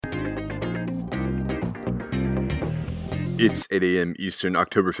It's 8 a.m. Eastern,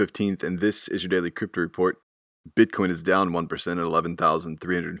 October 15th, and this is your daily crypto report. Bitcoin is down 1% at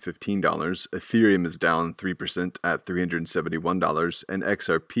 $11,315. Ethereum is down 3% at $371, and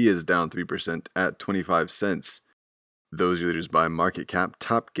XRP is down 3% at 25 cents. Those are leaders by market cap.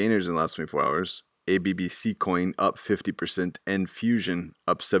 Top gainers in the last 24 hours. ABBC coin up 50% and Fusion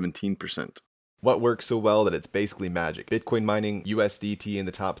up 17%. What works so well that it's basically magic? Bitcoin mining, USDT in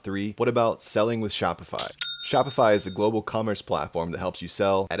the top 3. What about selling with Shopify? Shopify is the global commerce platform that helps you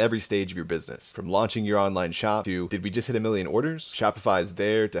sell at every stage of your business. From launching your online shop to, did we just hit 1 million orders? Shopify is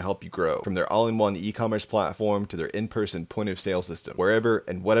there to help you grow. From their all-in-one e-commerce platform to their in-person point-of-sale system. Wherever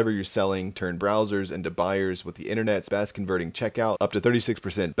and whatever you're selling, turn browsers into buyers with the internet's best converting checkout, up to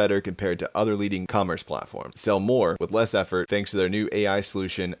 36% better compared to other leading commerce platforms. Sell more with less effort thanks to their new AI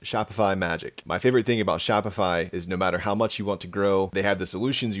solution, Shopify Magic. My favorite thing about Shopify is no matter how much you want to grow, they have the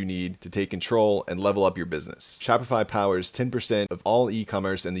solutions you need to take control and level up your business. Shopify powers 10% of all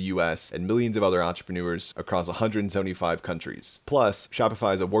e-commerce in the US and millions of other entrepreneurs across 175 countries. Plus,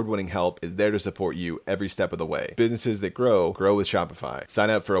 Shopify's award-winning help is there to support you every step of the way. Businesses that grow with Shopify. Sign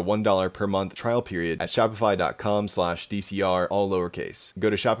up for a $1 per month trial period at shopify.com/DCR, all lowercase. Go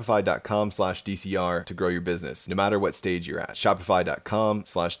to shopify.com/DCR to grow your business, no matter what stage you're at.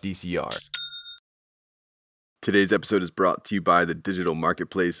 Shopify.com/DCR. Today's episode is brought to you by the digital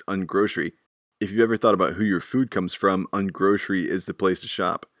marketplace Ungrocery. If you've ever thought about who your food comes from, Ungrocery is the place to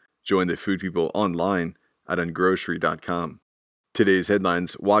shop. Join the food people online at ungrocery.com. Today's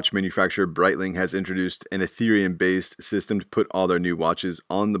headlines: watch manufacturer Breitling has introduced an Ethereum-based system to put all their new watches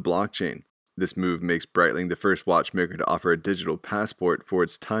on the blockchain. This move makes Breitling the first watchmaker to offer a digital passport for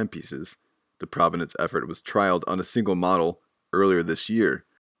its timepieces. The provenance effort was trialed on a single model earlier this year.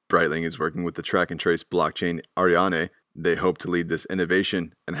 Breitling is working with the track and trace blockchain Ariane. They hope to lead this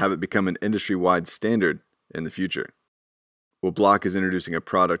innovation and have it become an industry-wide standard in the future. Well, Block is introducing a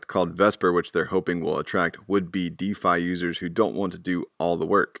product called Vesper, which they're hoping will attract would-be DeFi users who don't want to do all the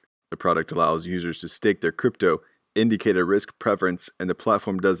work. The product allows users to stake their crypto, indicate a risk preference, and the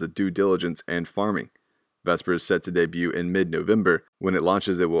platform does the due diligence and farming. Vesper is set to debut in mid-November. When it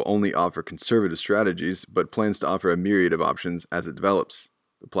launches, it will only offer conservative strategies, but plans to offer a myriad of options as it develops.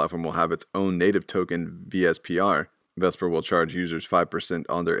 The platform will have its own native token, VSPR. Vesper will charge users 5%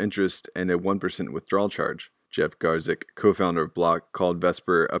 on their interest and a 1% withdrawal charge. Jeff Garzik, co-founder of Block, called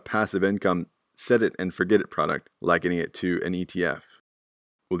Vesper a passive income set-it-and-forget-it product, likening it to an ETF.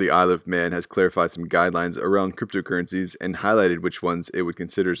 Well, the Isle of Man has clarified some guidelines around cryptocurrencies and highlighted which ones it would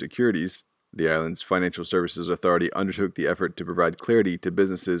consider securities. The island's Financial Services Authority undertook the effort to provide clarity to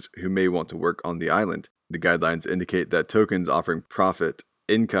businesses who may want to work on the island. The guidelines indicate that tokens offering profit,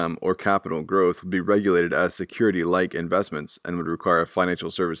 income, or capital growth would be regulated as security-like investments and would require a financial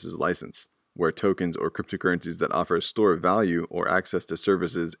services license, where tokens or cryptocurrencies that offer a store of value or access to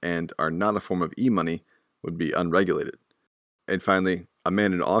services and are not a form of e-money would be unregulated. And finally, a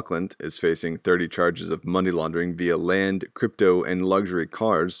man in Auckland is facing 30 charges of money laundering via land, crypto, and luxury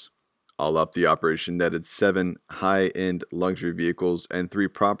cars. All up, the operation netted 7 high-end luxury vehicles and 3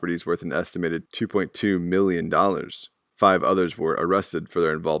 properties worth an estimated $2.2 million. 5 others were arrested for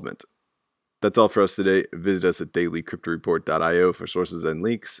their involvement. That's all for us today. Visit us at dailycryptoreport.io for sources and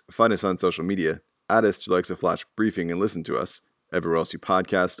links. Find us on social media. Add us to Alexa Flash Briefing and listen to us everywhere else you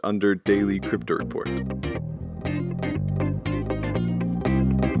podcast under Daily Crypto Report.